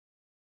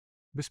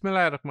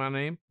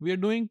बिस्मिल्लाहिर्रहमानिर्रहीम। We are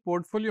doing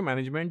portfolio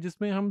management,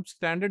 जिसमें हम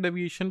स्टैंडर्ड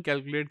डेविएशन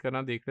कैलकुलेट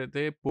करना देख रहे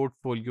थे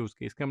पोर्टफोलियोज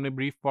के। इसके हमने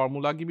ब्रीफ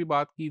फार्मूला की भी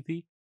बात की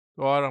थी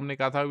और हमने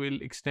कहा था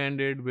will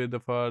extended with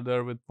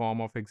further with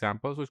form of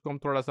examples. तो इसको हम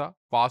थोड़ा सा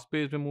फास्ट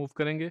पेज में मूव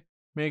करेंगे।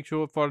 Make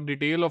sure for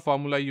detail of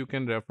formula you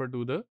can refer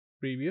to the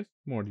previous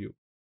module.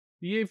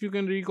 ये if you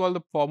can recall the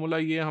formula,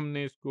 ये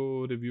हमने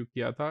इसको रिव्यू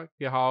किया था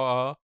कि how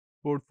a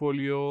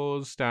portfolio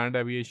standard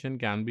deviation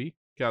can be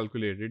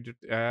calculated.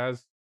 As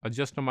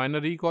just a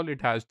minor recall,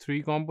 it has three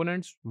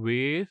components: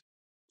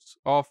 weights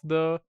of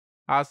the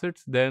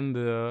assets, then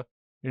the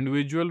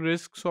individual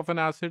risks of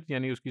an asset,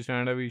 यानी उसकी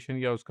standard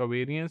deviation या उसका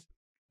variance,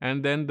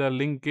 and then the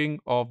linking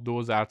of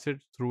those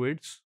assets through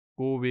its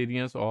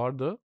covariance or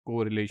the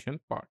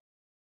correlation part.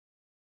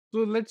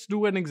 So let's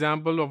do an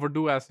example of a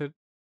two asset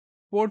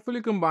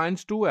portfolio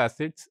combines two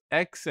assets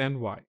X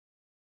and Y.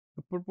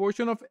 The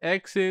proportion of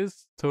X is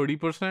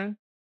 30%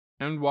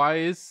 and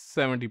Y is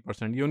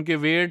 70%। ये उनके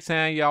weights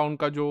हैं या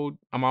उनका जो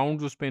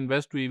amount उस पर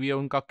invest हुई हुई है,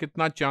 उनका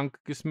कितना चंक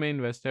किस में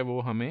इन्वेस्ट है, वो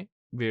हमें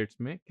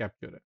वेट्स में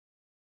कैप्चर है।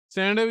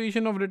 Standard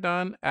deviation of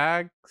return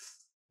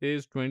x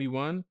is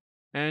 21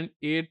 and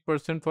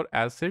 8% for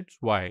assets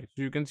y, so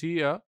you can see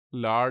a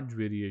large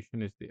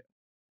variation is there,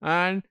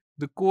 and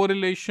the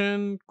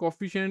correlation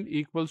coefficient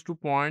equals to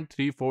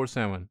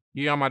 0.347।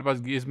 ये हमारे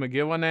पास इसमें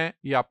गिवन है,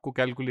 ये आपको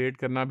कैलकुलेट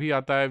करना भी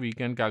आता है। We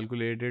can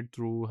calculate it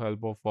through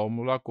help of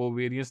formula.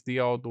 Covariance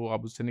दिया हो तो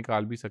आप उससे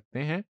निकाल भी सकते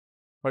हैं,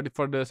 but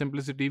for the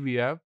simplicity we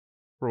have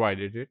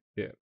provided it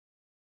here.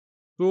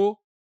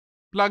 तो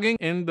plugging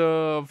in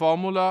the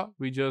formula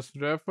we just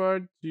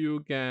referred, you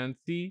can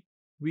see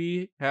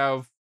we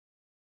have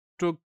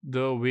took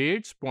the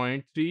weights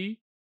 0.3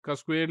 का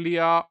स्क्वायर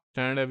लिया,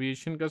 स्टैंडर्ड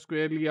एविएशन का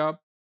स्क्वायर लिया,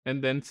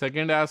 and then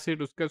second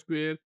acid उसका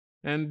square,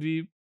 and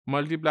we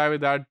multiply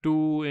with that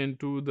 2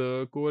 into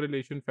the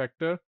correlation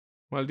factor,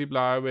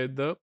 multiply with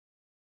the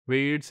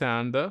weights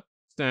and the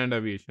standard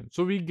deviation.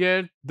 So we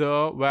get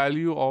the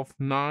value of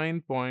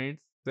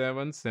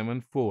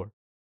 9.774.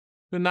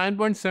 तो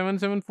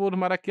 9.774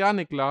 हमारा क्या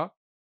निकला?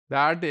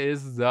 That is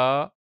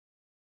the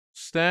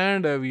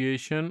standard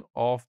aviation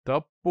of the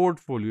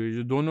portfolio.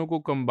 जो दोनों को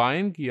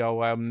combine किया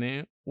हुआ है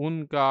हमने,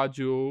 उनका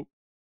जो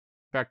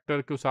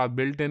फैक्टर के साथ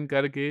बिल्ट इन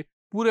करके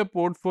पूरे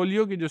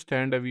पोर्टफोलियो की जो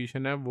स्टैंडर्ड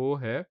एविएशन है वो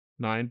है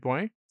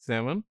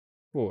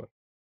 9.74।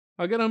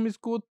 अगर हम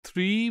इसको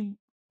 3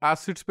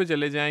 एसिड्स पे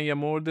चले जाएं या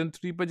मोर देन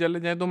 3 पे चले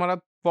जाएं तो हमारा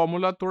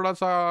फॉर्मूला थोड़ा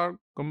सा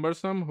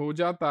कम्बरसम हो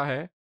जाता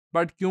है,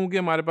 बट क्योंकि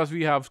हमारे पास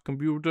we have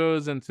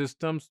computers and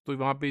systems, तो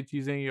वहाँ पे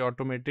चीज़ें ये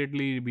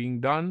ऑटोमेटेडली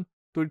बीइंग डन,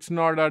 तो it's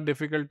not a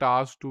difficult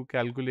task to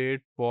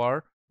calculate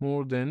for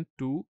more than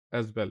 2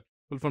 as well.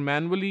 तो फॉर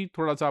मैनुअली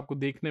थोड़ा सा आपको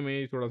देखने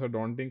में थोड़ा सा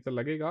डॉन्टिंग सा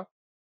लगेगा,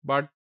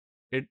 but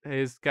it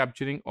is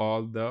capturing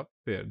all the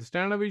pair. The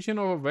standard deviation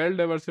of a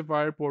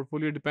well-diversified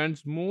portfolio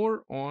depends more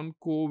on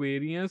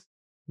covariance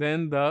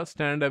than the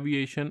standard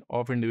deviation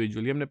of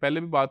individual। ये हमने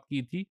पहले भी बात की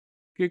थी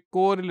कि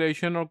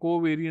कोरिलेशन और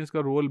कोवेरियंस का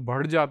रोल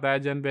बढ़ जाता है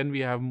जन when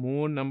we have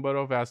more number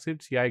of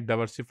acids या एक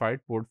डाइवर्सिफाइड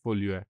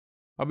पोर्टफोलियो है।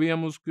 अभी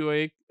हम उसको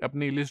एक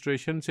अपनी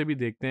इलिस्ट्रेशन से भी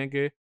देखते हैं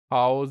कि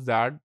how is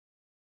that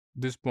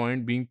this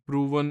point being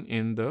proven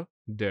in the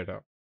data.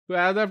 तो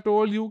एज आई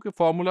टोल्ड यू कि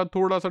फॉर्मूला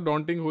थोड़ा सा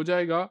डॉन्टिंग हो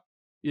जाएगा।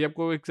 ये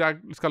आपको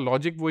एग्जैक्ट इसका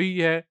लॉजिक वही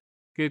है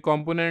कि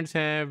कंपोनेंट्स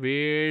हैं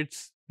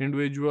वेट्स,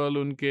 इंडिविजुअल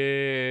उनके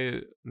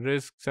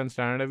risk and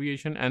standard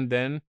deviation, and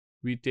then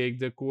we take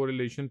the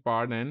correlation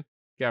part and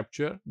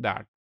capture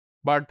that.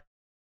 But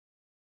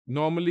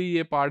normally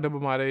ये पार्ट अब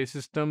हमारे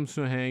सिस्टम्स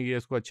जो हैं ये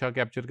इसको अच्छा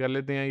कैप्चर कर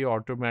लेते हैं, ये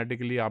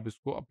ऑटोमेटिकली आप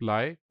इसको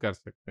अप्लाई कर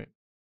सकते हैं।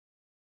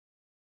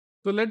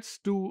 तो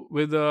let's do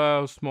with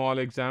a small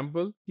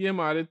example. ये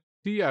हमारे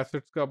 3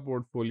 एसेट्स का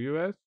पोर्टफोलियो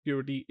है,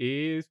 security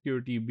A,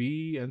 security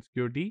B and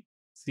security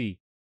सी,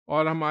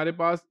 और हमारे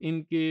पास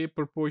इनके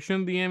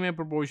प्रोपोर्शन दिए हुए,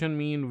 proportion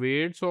mean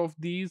weights of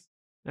these,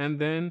 and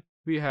then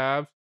we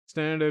have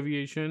standard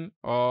deviation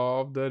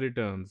of the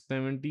returns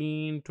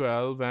 17,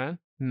 12 and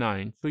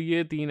 9। तो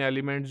ये 3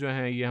 एलिमेंट्स जो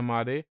हैं ये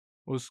हमारे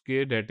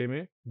उसके डेटे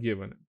में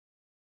गिवन है।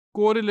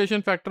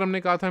 कोरिलेशन फैक्टर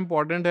हमने कहा था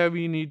इंपॉर्टेंट है,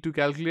 we need to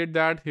calculate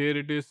that, here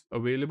it is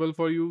available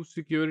for you.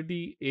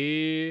 Security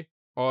ए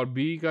और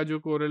बी का जो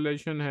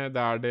कोरिलेशन है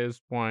दैट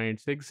इज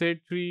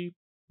 0.683।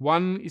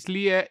 1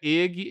 इसलिए है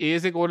ए की, ए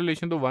से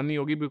कोरिलेशन तो 1 ही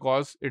होगी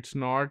बिकॉज इट्स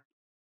नॉट,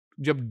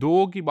 जब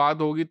 2 की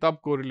बात होगी तब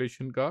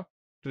कोरिलेशन का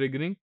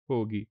ट्रिगरिंग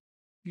होगी।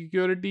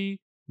 Security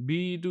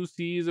B to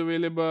C is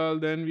available,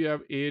 then we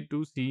have a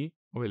to C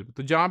available.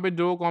 तो जहाँ पे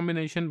दो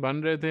कॉम्बिनेशन बन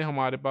रहे थे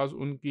हमारे पास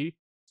उनकी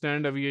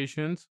स्टैंड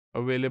एविएशंस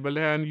अवेलेबल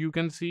है, and you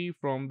can see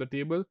from the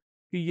table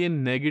कि ये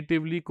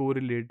नेगेटिवली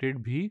कोरिलेटेड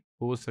भी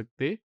हो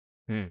सकते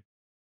हैं।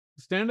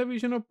 Stand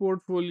aviation of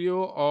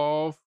portfolio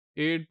of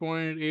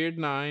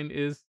 8.89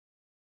 is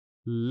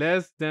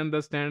less than the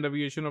stand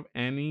aviation of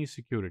any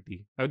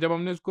security. अब जब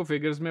हमने इसको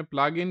फिगर्स में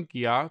प्लग इन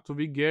किया तो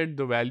we get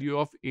the value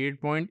of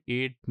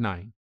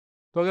 8.89।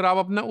 तो अगर आप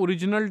अपना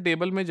ओरिजिनल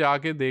टेबल में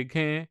जाके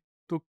देखें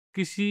तो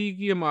किसी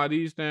की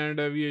हमारी स्टैंडर्ड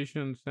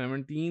एविएशन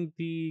 17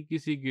 थी,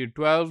 किसी की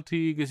 12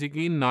 थी, किसी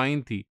की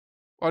 9 थी,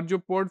 और जो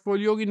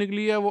पोर्टफोलियो की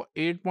निकली है वो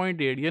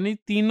 8.8, यानी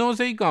तीनों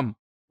से ही कम।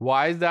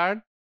 Why is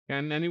that?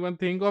 Can anyone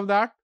think of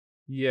that?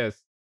 Yes.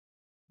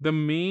 The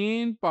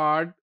main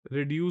part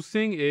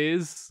reducing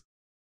is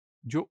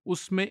जो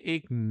उसमें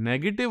एक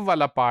नेगेटिव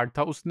वाला पार्ट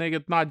था, उसने एक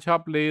इतना अच्छा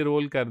प्ले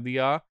रोल कर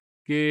दिया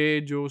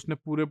कि जो उसने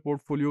पूरे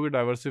पोर्टफोलियो के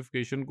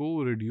डाइवर्सिफिकेशन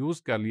को रिड्यूस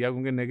कर लिया,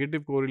 क्योंकि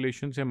नेगेटिव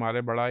कोरिलेशन से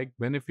हमारे बड़ा एक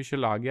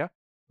बेनिफिशियल आ गया।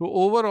 तो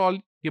ओवरऑल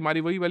ये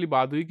हमारी वही वाली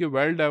बात हुई कि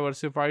वेल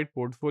डाइवर्सिफाइड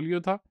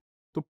पोर्टफोलियो था।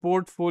 तो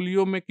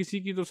पोर्टफोलियो में किसी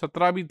की तो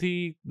 17 भी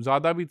थी,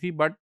 ज़्यादा भी थी,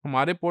 बट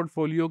हमारे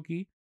पोर्टफोलियो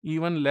की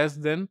इवन लेस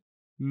देन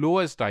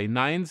लोएस्ट आई,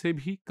 9 से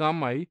भी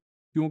कम आई,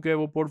 क्योंकि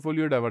वो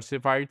पोर्टफोलियो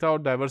डाइवर्सिफाइड था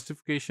और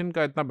डाइवर्सिफिकेशन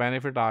का इतना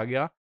बेनिफिट आ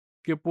गया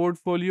कि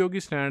पोर्टफोलियो की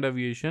स्टैंडर्ड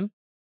एविएशन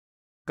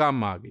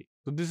कम आ गई।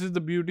 तो this is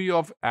the beauty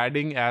of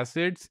adding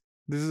assets,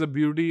 this is the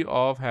beauty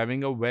of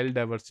having a well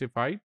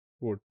diversified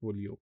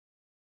portfolio.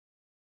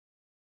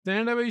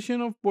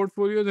 Standardization of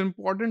portfolio is an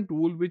important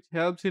tool which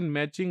helps in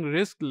matching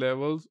risk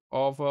levels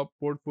of a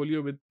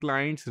portfolio with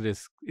clients'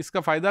 risk.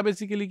 इसका फ़ायदा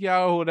basically क्या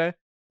हो रहा है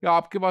कि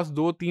आपके पास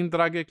दो तीन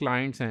तरह के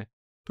क्लाइंट्स हैं,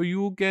 तो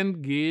यू कैन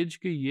गेज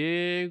कि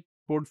ये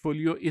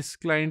पोर्टफोलियो इस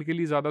क्लाइंट के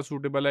लिए ज़्यादा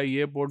सूटेबल है,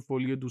 ये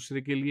पोर्टफोलियो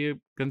दूसरे के लिए,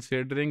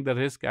 considering the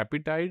risk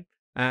appetite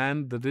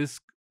and the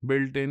risk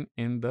built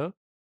in the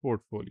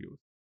portfolio.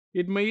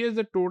 It measures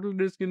the total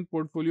risk in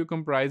portfolio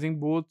comprising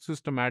both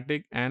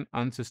systematic and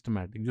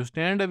unsystematic. जो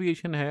standard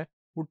deviation है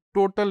वो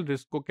टोटल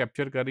रिस्क को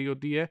कैप्चर कर रही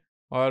होती है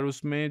और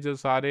उसमें जो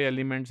सारे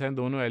एलिमेंट्स हैं,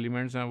 दोनों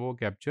एलिमेंट्स हैं, वो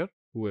कैप्चर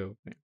हुए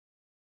होते हैं।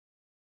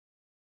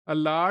 A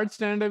large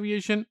standard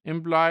deviation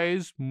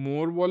implies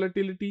more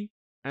volatility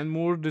and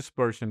more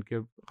dispersion।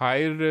 के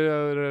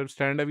हायर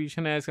स्टैंडर्ड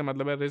डेविएशन है, इसका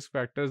मतलब है रिस्क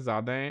फैक्टर्स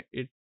ज़्यादा हैं,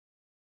 it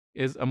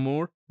is a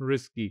more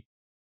risky.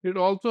 It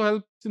also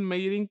helps in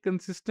measuring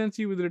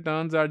consistency with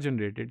returns are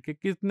generated, कि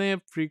कितने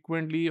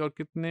फ्रीक्वेंटली और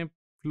कितने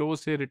फ्लो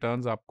से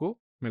रिटर्न्स आपको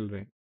मिल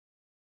रहे हैं।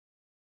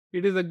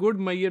 It is a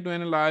good measure to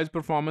analyze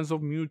performance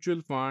of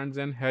mutual funds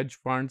and hedge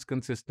funds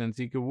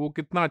consistency, कि वो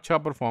कितना अच्छा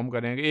परफॉर्म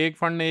करेंगे। एक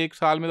फंड ने एक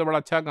साल में तो बड़ा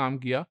अच्छा काम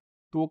किया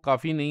तो वो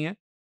काफ़ी नहीं है,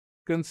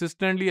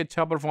 कंसिस्टेंटली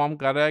अच्छा परफॉर्म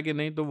कर रहा है कि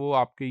नहीं, तो वो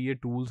आपके ये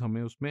टूल्स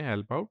हमें उसमें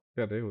हेल्प आउट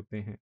कर रहे होते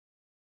हैं।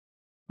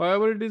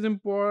 However, it is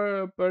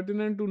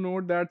pertinent to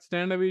note that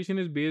standard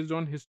deviation is based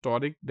on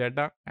historic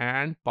data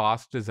and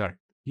past result।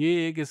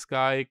 ये एक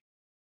इसका एक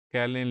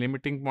कह लें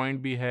लिमिटिंग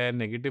पॉइंट भी है,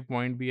 नेगेटिव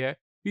पॉइंट भी है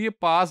कि ये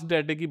पास्ट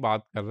डाटा की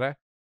बात कर रहा है,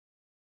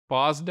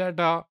 पास्ट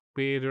डाटा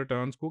पे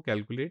रिटर्न्स को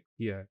कैलकुलेट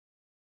किया है।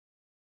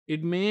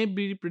 It may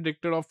be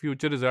predicted of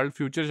future result,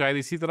 future शायद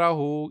इसी तरह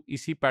हो,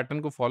 इसी पैटर्न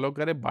को फॉलो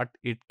करे, बट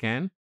इट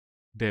कैन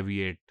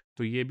डेविएट।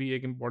 तो ये भी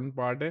एक इम्पॉर्टेंट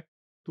पार्ट है।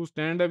 तो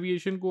स्टैंड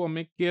डेविएशन को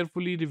हमें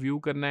केयरफुली रिव्यू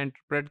करना है,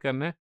 इंटरप्रेट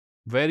करना है।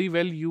 Very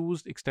well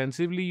use,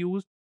 extensively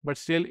use, but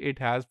still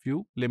it has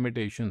few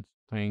limitations.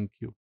 Thank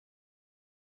you.